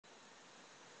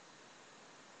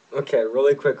Okay,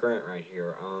 really quick rant right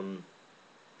here.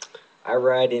 I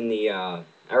read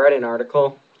an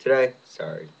article today.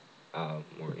 Sorry,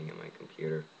 morning on my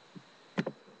computer.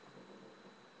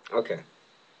 Okay.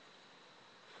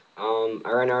 I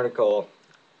read an article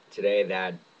today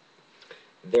that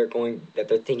they're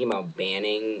thinking about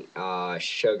banning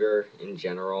sugar in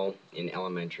general in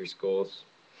elementary schools.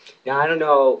 Now I don't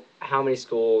know how many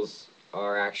schools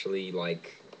are actually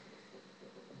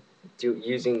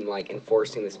using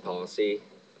enforcing this policy,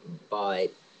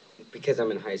 but because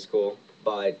I'm in high school,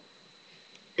 but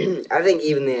I think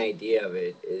even the idea of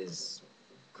it is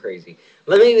crazy.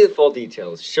 Let me give you the full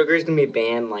details. Sugar is gonna be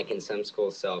banned, like in some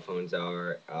schools. Cell phones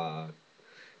are.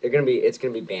 It's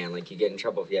gonna be banned. Like you get in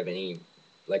trouble if you have any,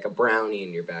 like a brownie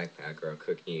in your backpack or a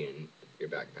cookie in your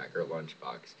backpack or a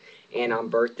lunchbox. And on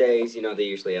birthdays, they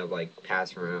usually have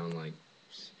pass around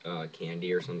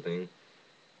candy or something.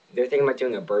 They're thinking about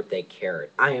doing a birthday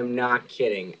carrot. I am not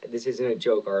kidding. This isn't a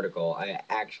joke article. I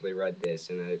actually read this,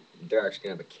 and they're actually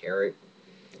gonna have a carrot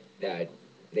that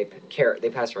they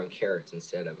pass around carrots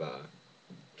instead of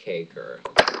cake or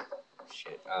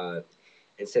shit.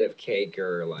 Instead of cake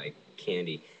or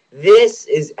candy. This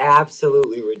is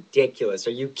absolutely ridiculous.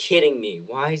 Are you kidding me?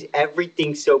 Why is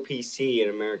everything so PC in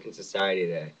American society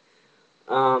today?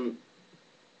 Um,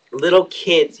 little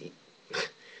kids,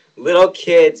 little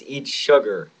kids eat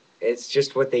sugar. It's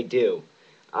just what they do.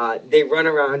 They run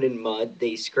around in mud.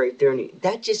 They scrape their knee.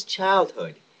 That's just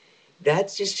childhood.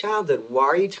 That's just childhood. Why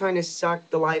are you trying to suck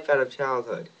the life out of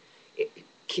childhood? It,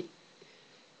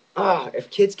 if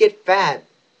kids get fat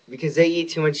because they eat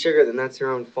too much sugar, then that's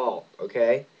their own fault,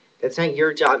 okay? That's not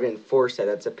your job to enforce that.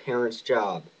 That's a parent's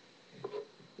job.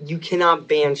 You cannot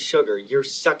ban sugar. You're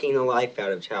sucking the life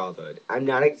out of childhood. I'm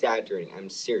not exaggerating. I'm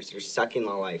serious. You're sucking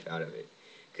the life out of it.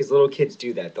 Because little kids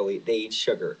do that. They eat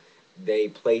sugar. They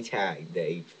play tag.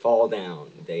 They fall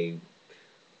down.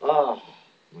 Oh,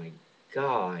 my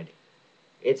God.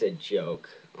 It's a joke.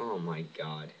 Oh, my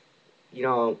God. You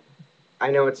know,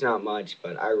 I know it's not much,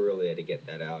 but I really had to get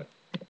that out.